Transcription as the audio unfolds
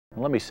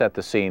Let me set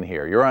the scene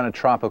here. You're on a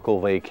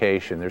tropical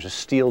vacation. There's a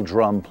steel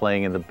drum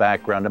playing in the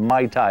background, a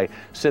Mai Tai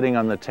sitting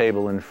on the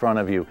table in front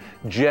of you,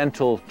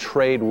 gentle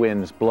trade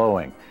winds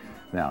blowing.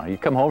 Now, you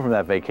come home from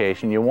that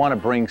vacation, you want to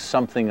bring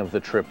something of the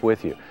trip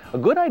with you. A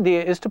good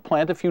idea is to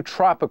plant a few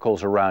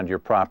tropicals around your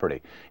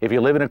property. If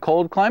you live in a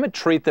cold climate,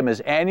 treat them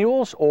as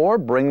annuals or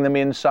bring them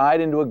inside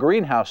into a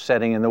greenhouse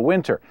setting in the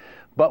winter.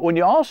 But when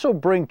you also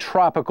bring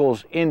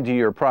tropicals into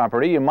your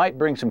property, you might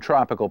bring some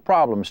tropical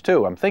problems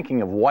too. I'm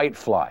thinking of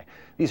whitefly.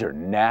 These are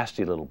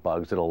nasty little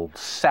bugs that'll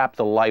sap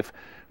the life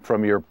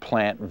from your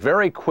plant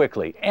very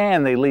quickly,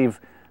 and they leave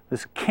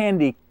this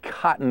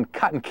cotton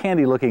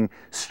candy looking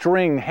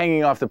string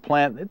hanging off the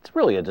plant. It's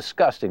really a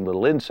disgusting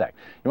little insect.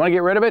 You want to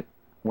get rid of it?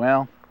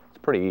 Well, it's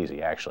pretty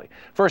easy actually.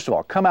 First of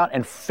all, come out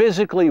and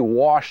physically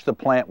wash the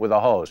plant with a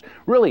hose.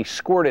 Really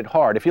squirt it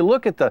hard. If you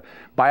look at the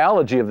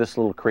biology of this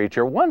little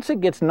creature, once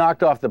it gets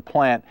knocked off the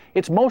plant,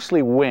 it's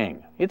mostly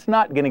wing. It's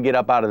not going to get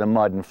up out of the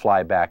mud and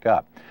fly back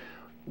up.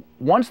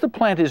 Once the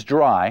plant is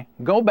dry,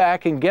 go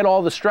back and get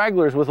all the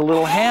stragglers with a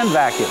little hand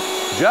vacuum.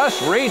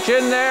 Just reach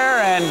in there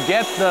and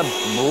get the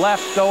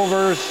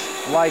leftovers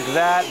like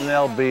that, and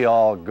they'll be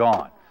all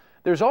gone.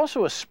 There's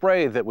also a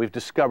spray that we've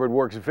discovered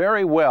works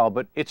very well,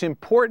 but it's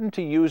important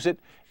to use it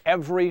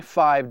every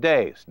 5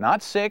 days.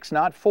 Not 6,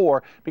 not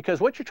 4, because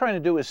what you're trying to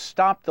do is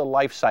stop the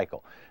life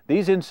cycle.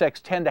 These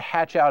insects tend to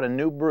hatch out a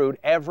new brood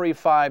every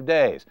 5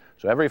 days.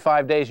 So every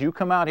 5 days you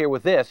come out here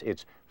with this,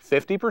 it's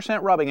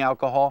 50% rubbing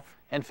alcohol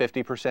and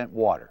 50%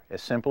 water.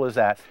 As simple as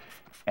that,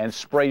 and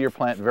spray your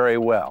plant very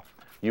well.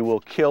 You will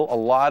kill a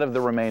lot of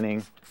the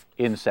remaining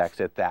insects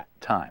at that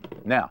time.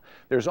 Now,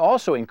 there's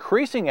also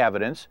increasing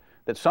evidence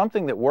that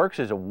something that works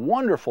as a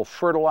wonderful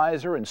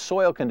fertilizer and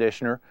soil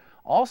conditioner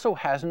also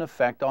has an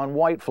effect on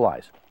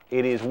whiteflies.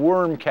 It is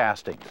worm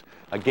castings.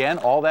 Again,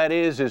 all that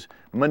is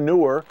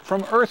manure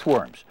from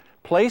earthworms.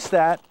 Place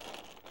that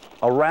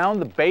around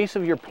the base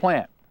of your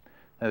plant.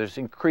 Now, there's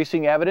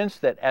increasing evidence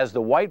that as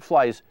the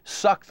whiteflies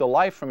suck the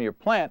life from your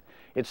plant,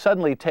 it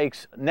suddenly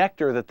takes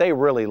nectar that they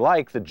really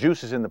like, the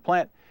juices in the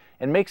plant,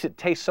 and makes it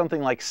taste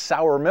something like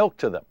sour milk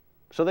to them.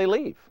 So they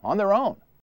leave on their own.